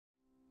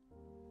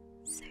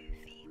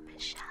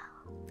Michelle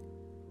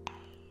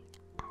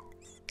ASMR.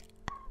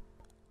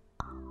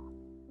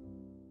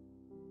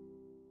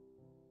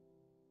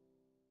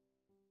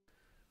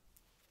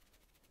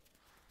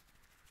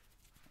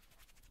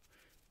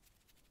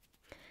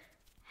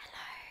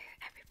 Hello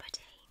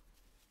everybody.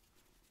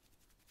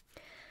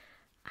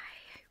 I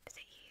hope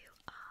that you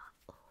are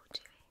all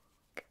doing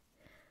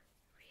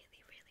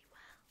really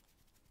well.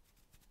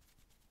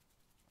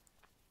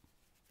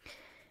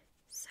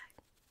 So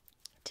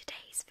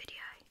today's video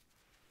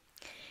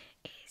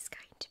is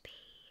going to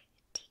be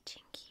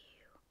teaching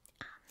you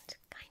and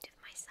kind of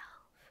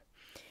myself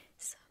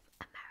some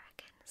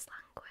American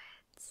slang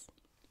words.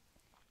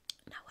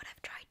 Now what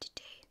I've tried to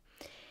do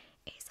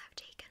is I've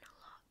taken a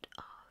lot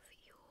of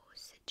your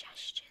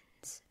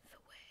suggestions for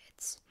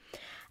words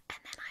and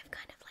then I've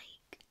kind of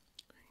like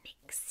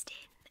mixed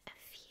in a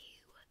few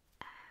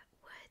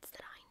words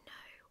that I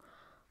know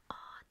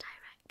are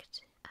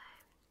direct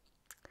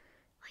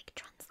like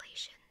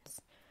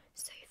translations.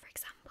 So for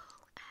example,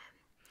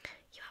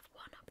 you have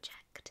one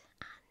object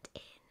and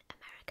in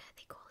America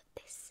they call it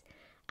this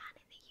and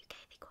in the UK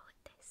they call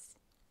it this.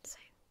 So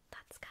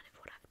that's kind of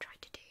what I've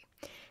tried to do.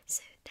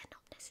 So they're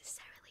not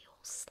necessarily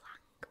all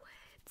slang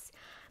words,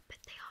 but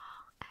they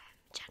are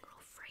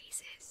general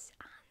phrases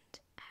and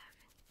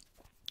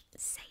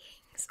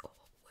sayings or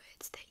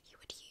words that you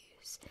would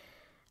use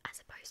as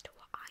opposed to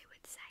what I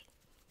would say.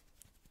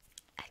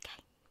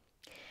 Okay,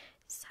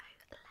 so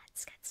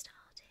let's get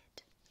started.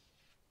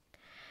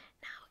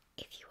 Now,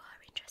 if you are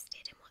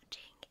interested in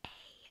watching a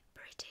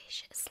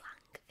British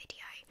slang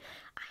video,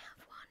 I have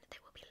one that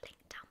will be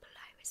linked down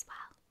below as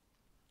well.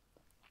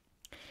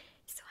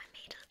 So I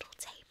made a little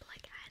table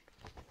again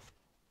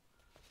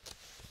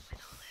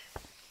with all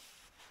of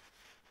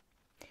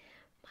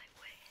my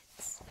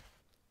words.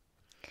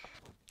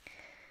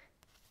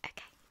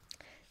 Okay,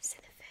 so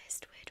the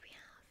first word we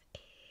have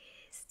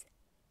is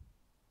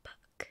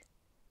book.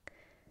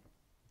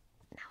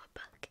 Now a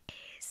book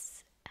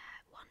is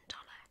 $1,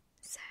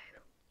 so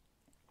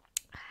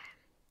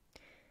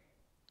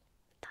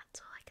that's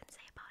all I can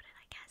say about it,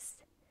 I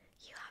guess.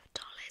 You have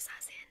dollars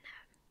as in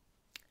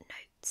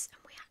notes,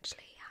 and we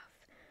actually have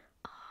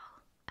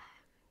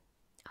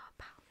our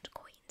pound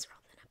coins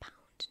rather than a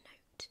pound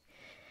note.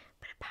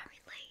 But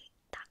apparently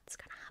that's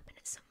going to happen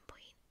at some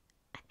point,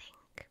 I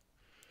think.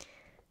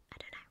 I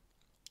don't know.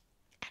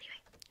 Anyway,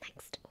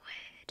 next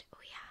word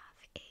we have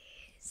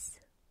is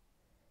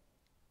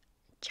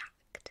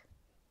jacked.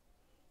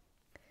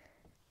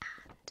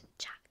 And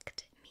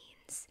jacked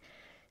means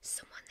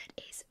someone that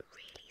is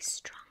really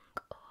strong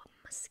or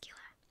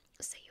muscular.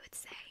 So you would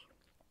say,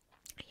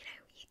 you know,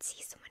 you'd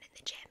see someone in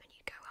the gym and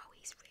you'd go, oh,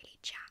 he's really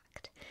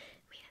jacked,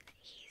 meaning that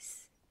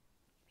he's,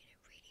 you know,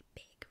 really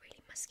big,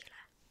 really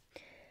muscular.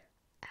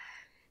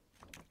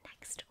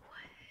 Next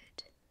word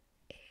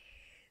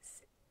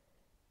is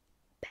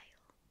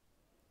bail.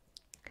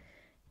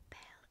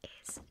 Bail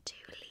is to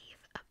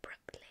leave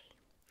abruptly.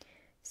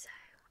 So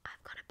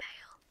I've got to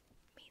bail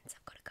means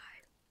I've got to go.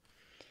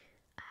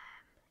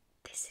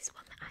 This is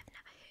one that I've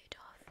never heard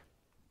of.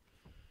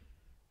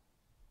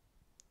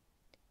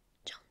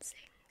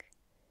 Johnsing.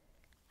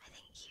 I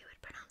think you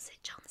would pronounce it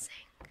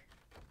Johnsing.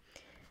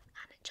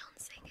 And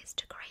Johnsing is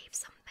to crave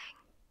something.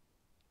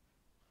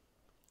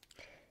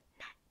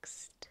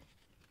 Next,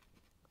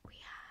 we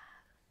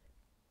have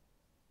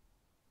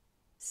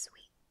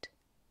sweet.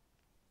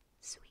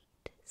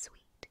 Sweet,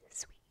 sweet,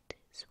 sweet,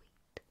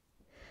 sweet.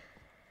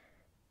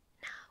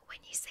 Now, when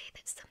you say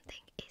that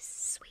something is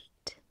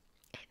sweet,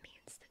 it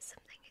means that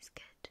something is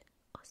good.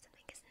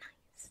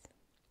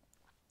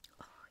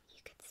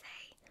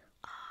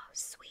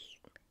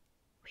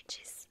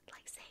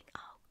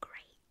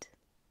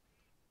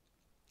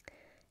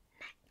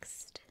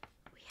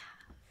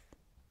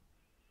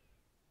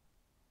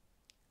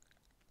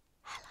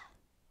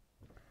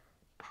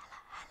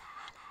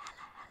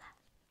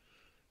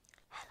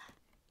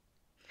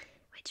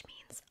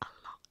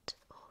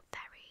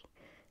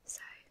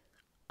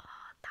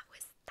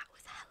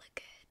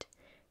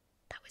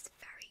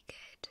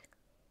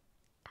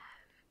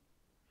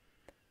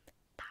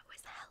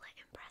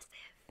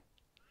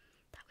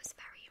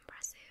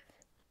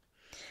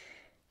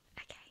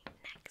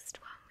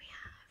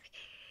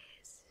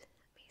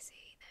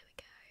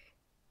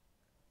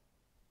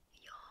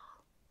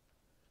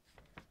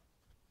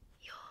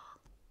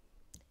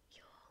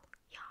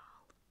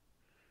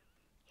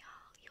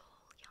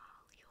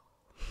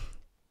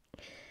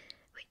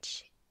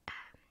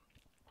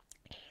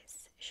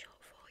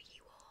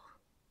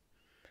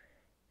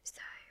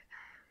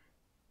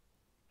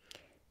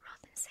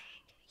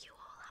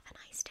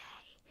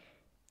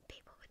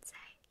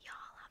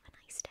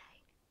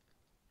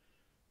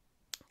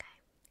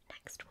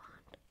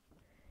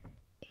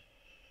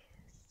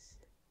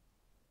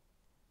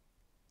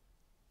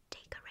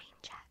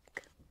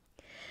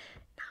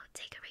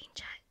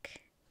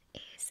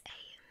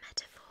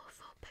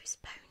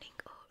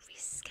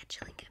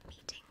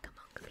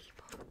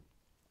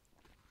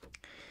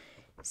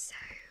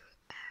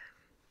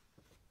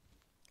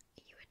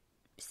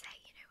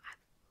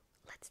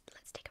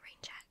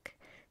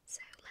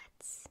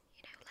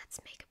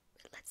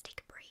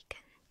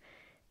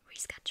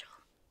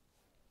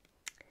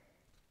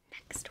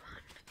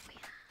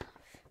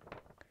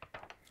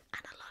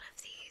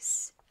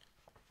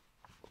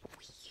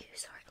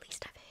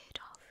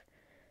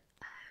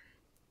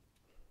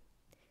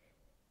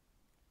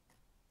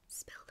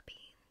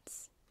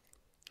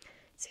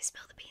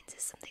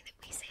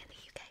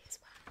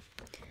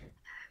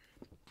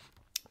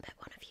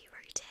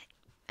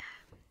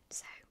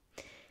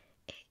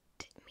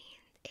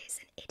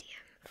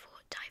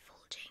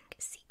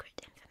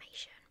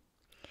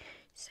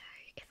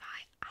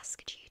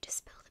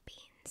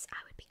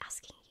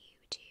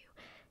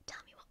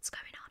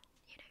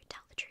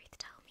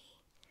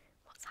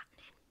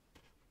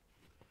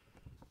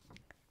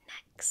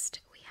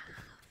 Next we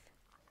have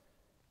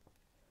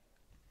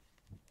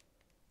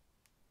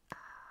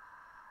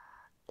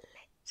lit.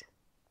 Lit.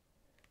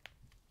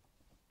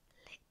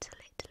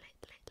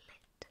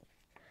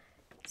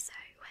 So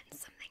when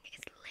something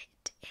is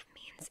lit, it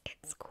means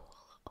it's cool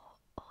or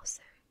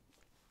awesome.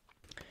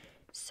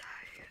 So,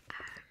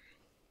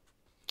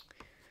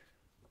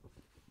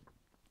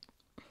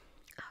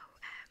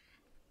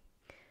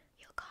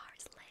 your car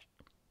is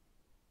lit.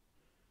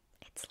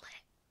 It's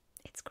lit.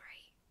 It's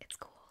great. It's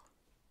cool.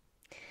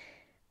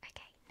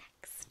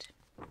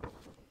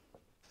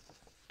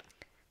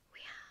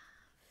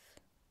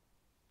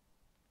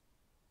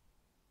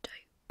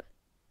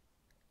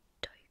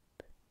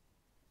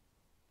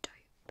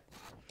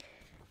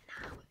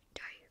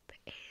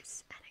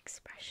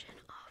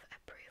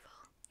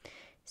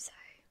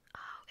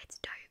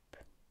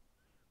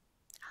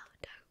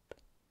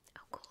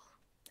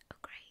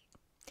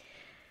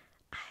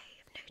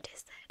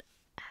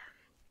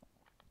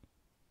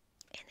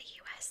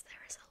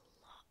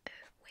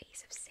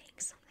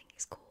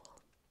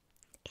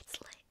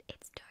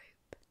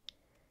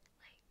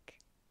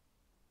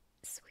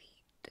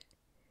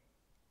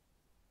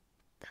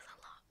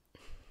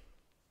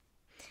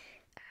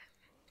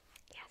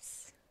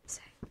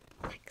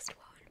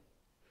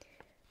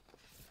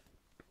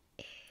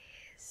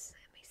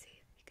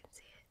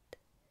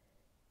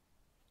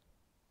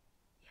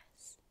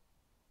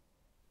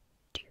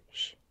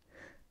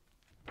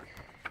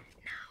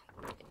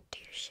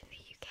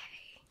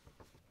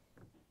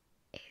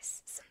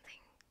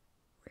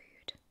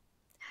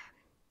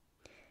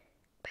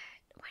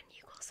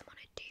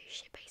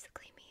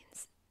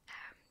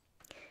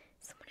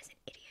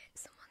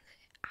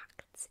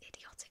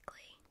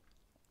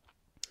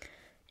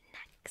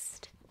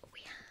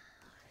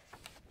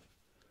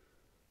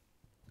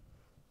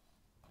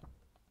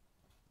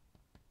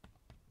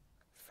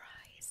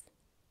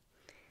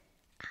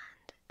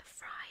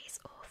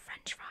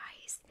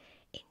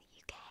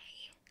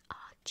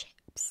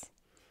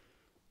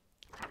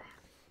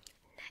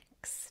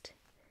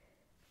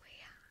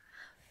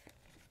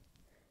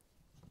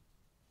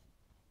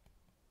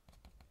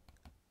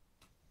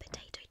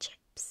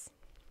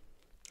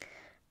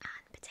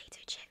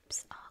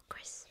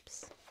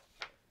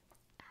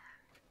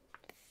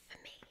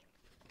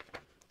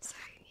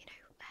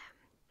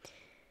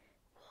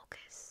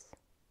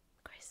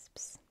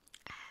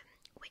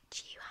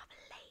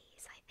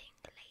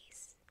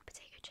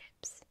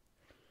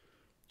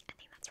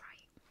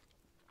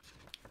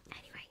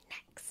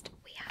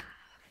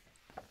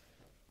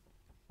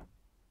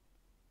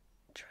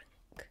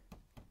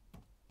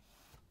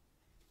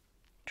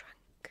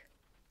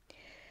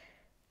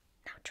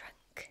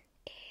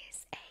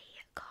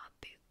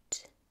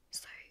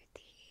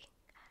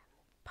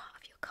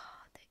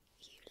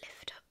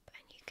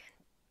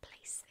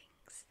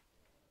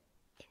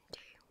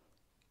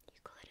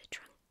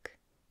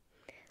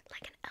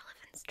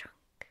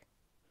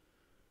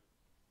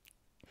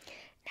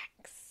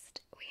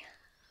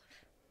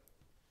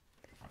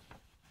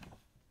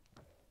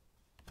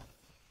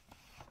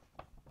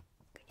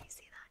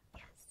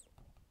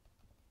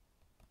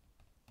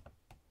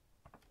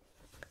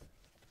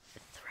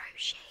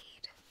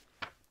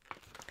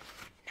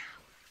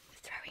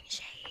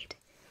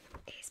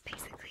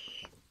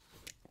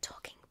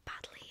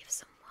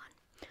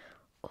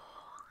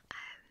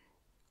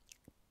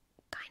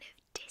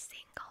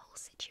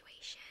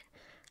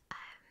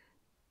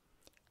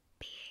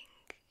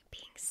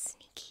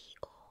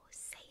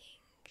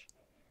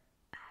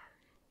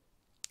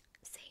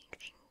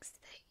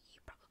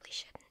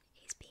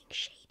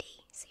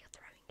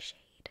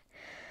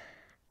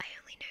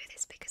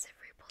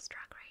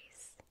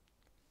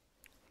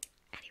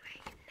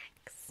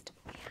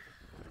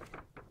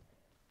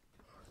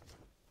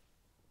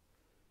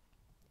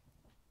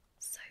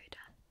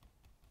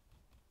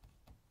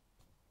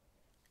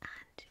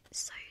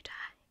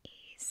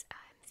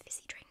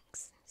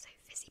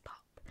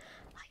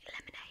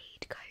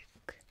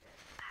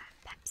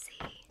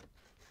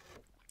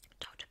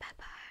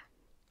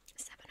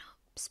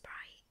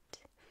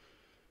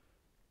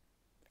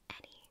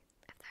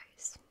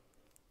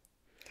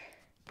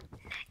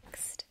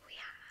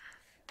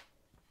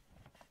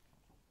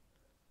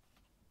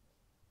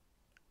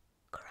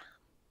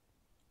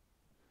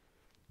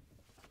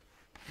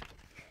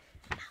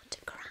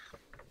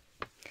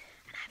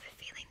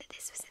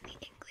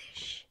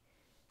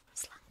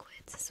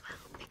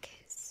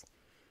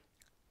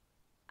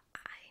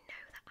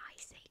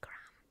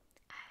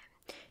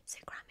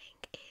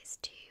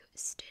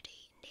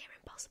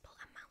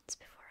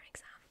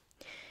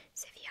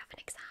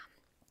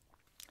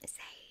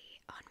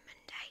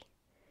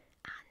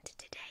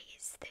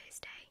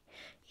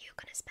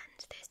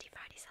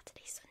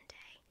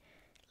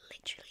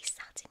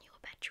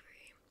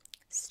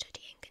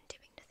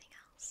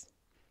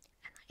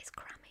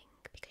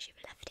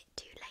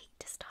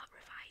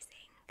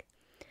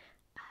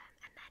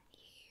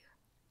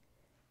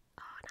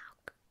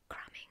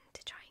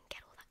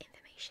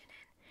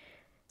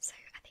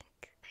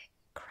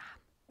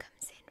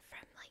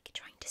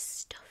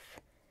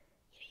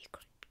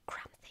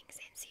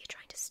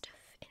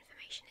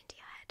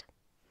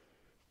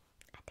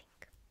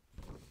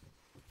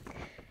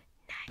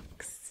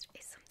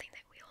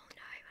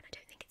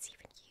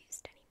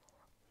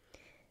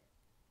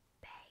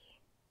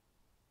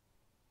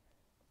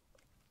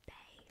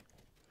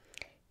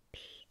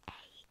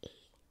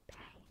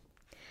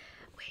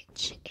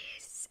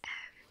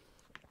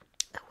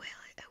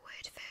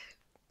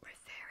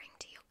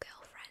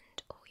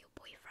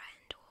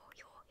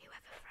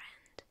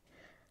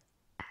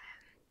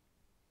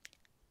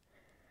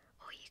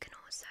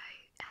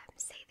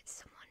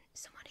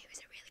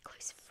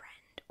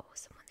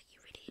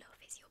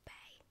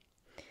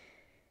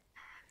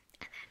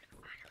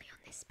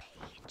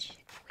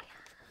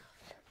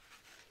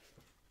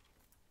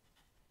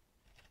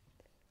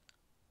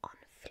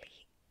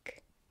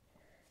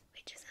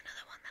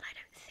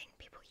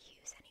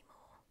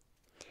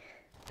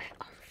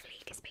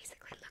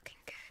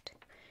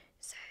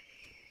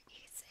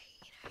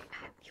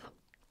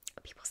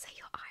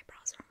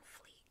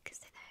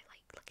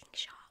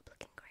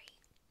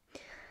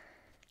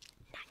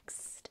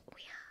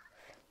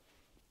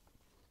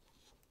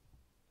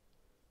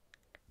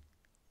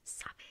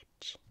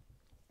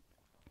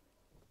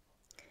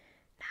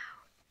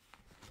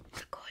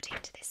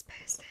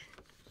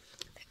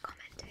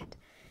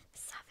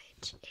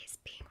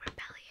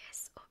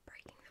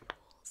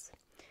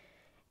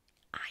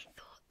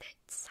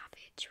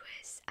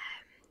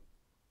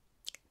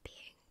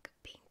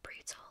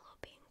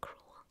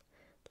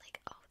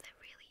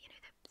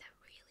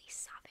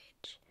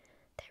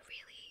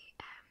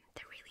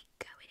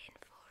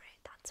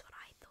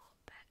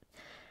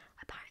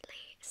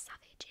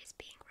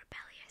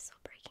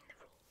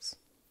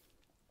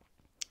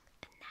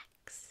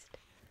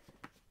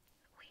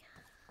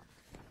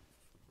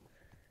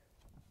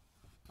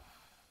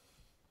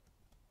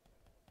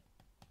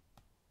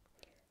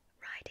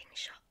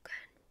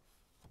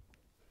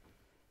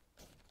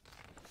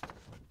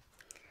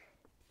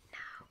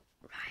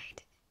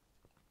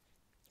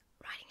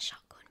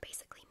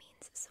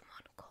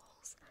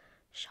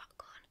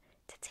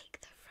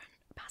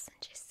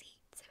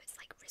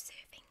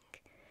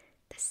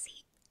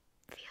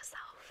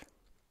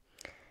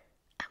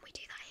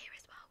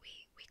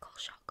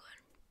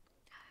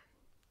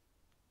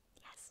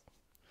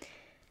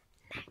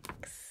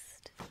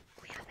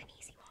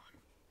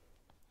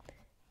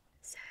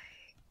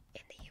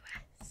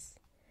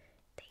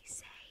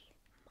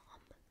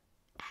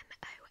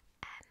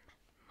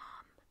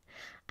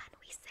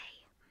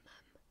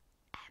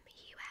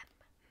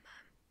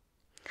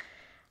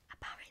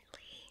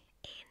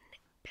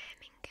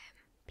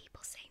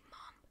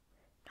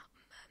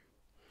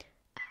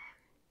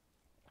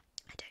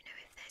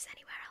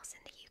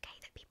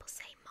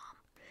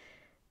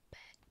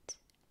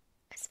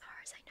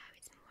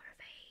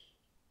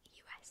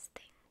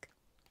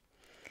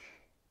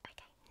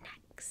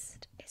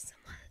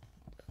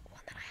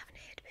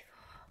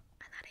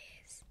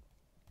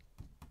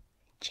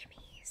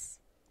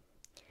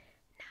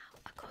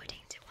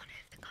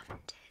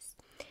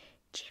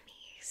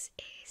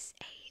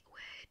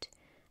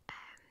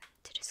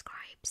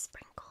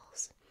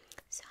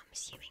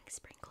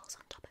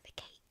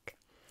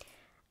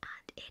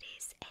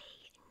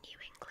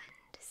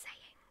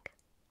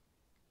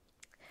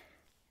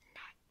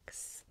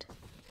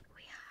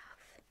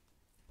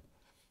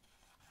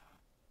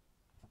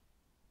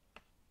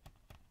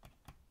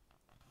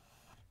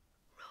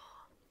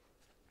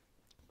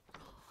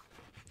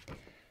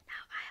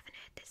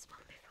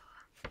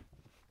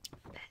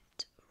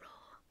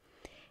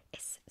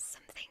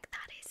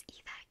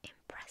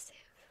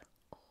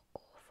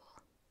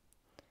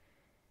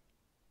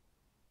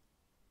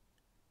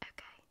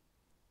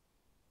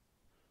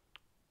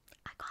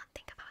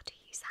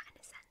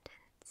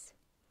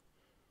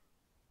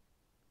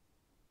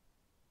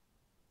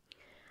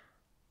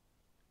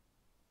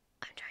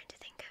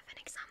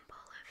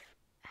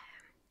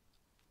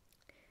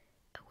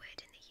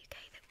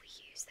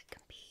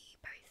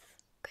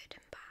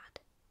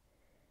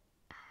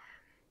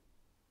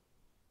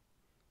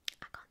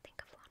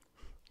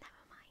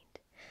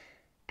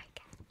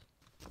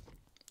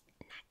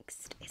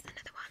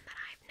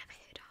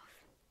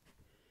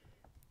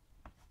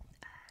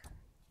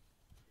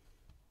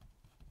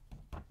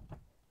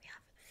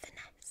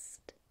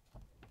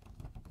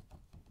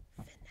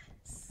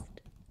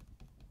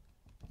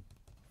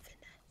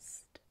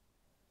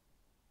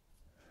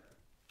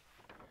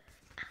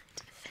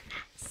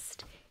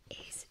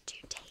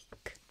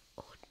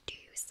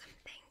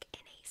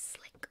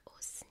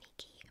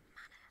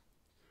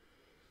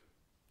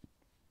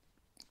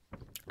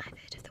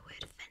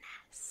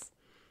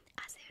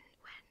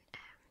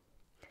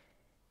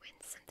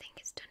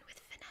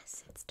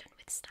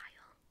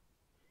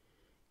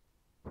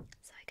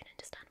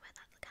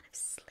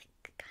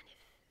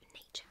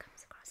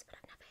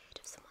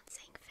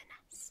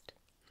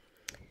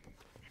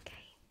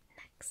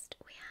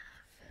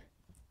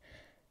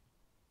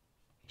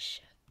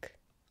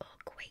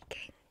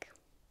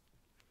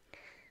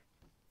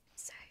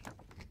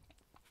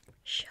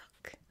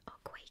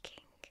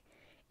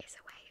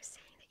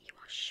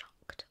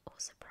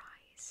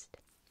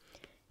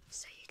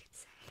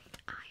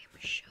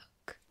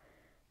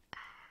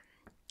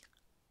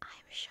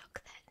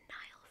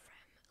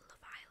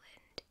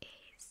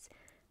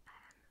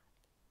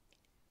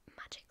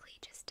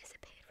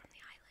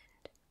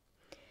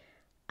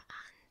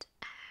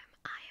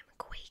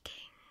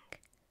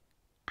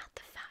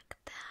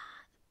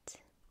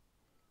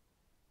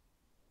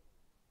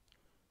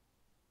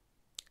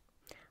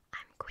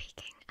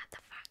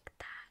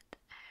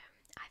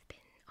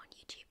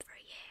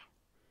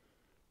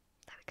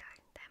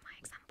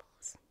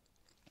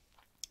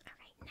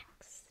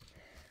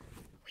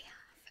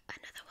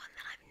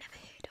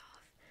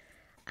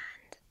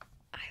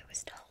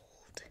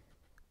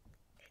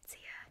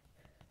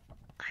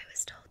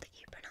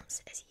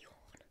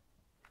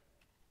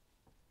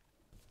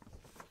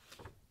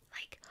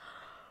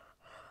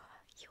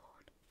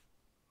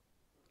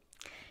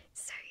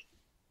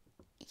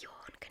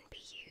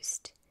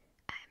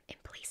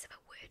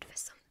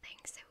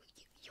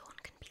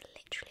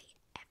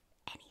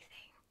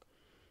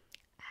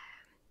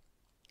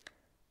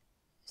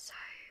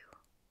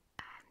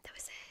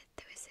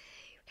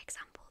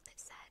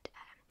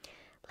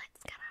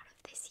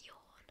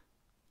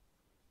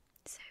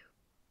 So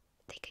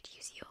they could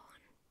use your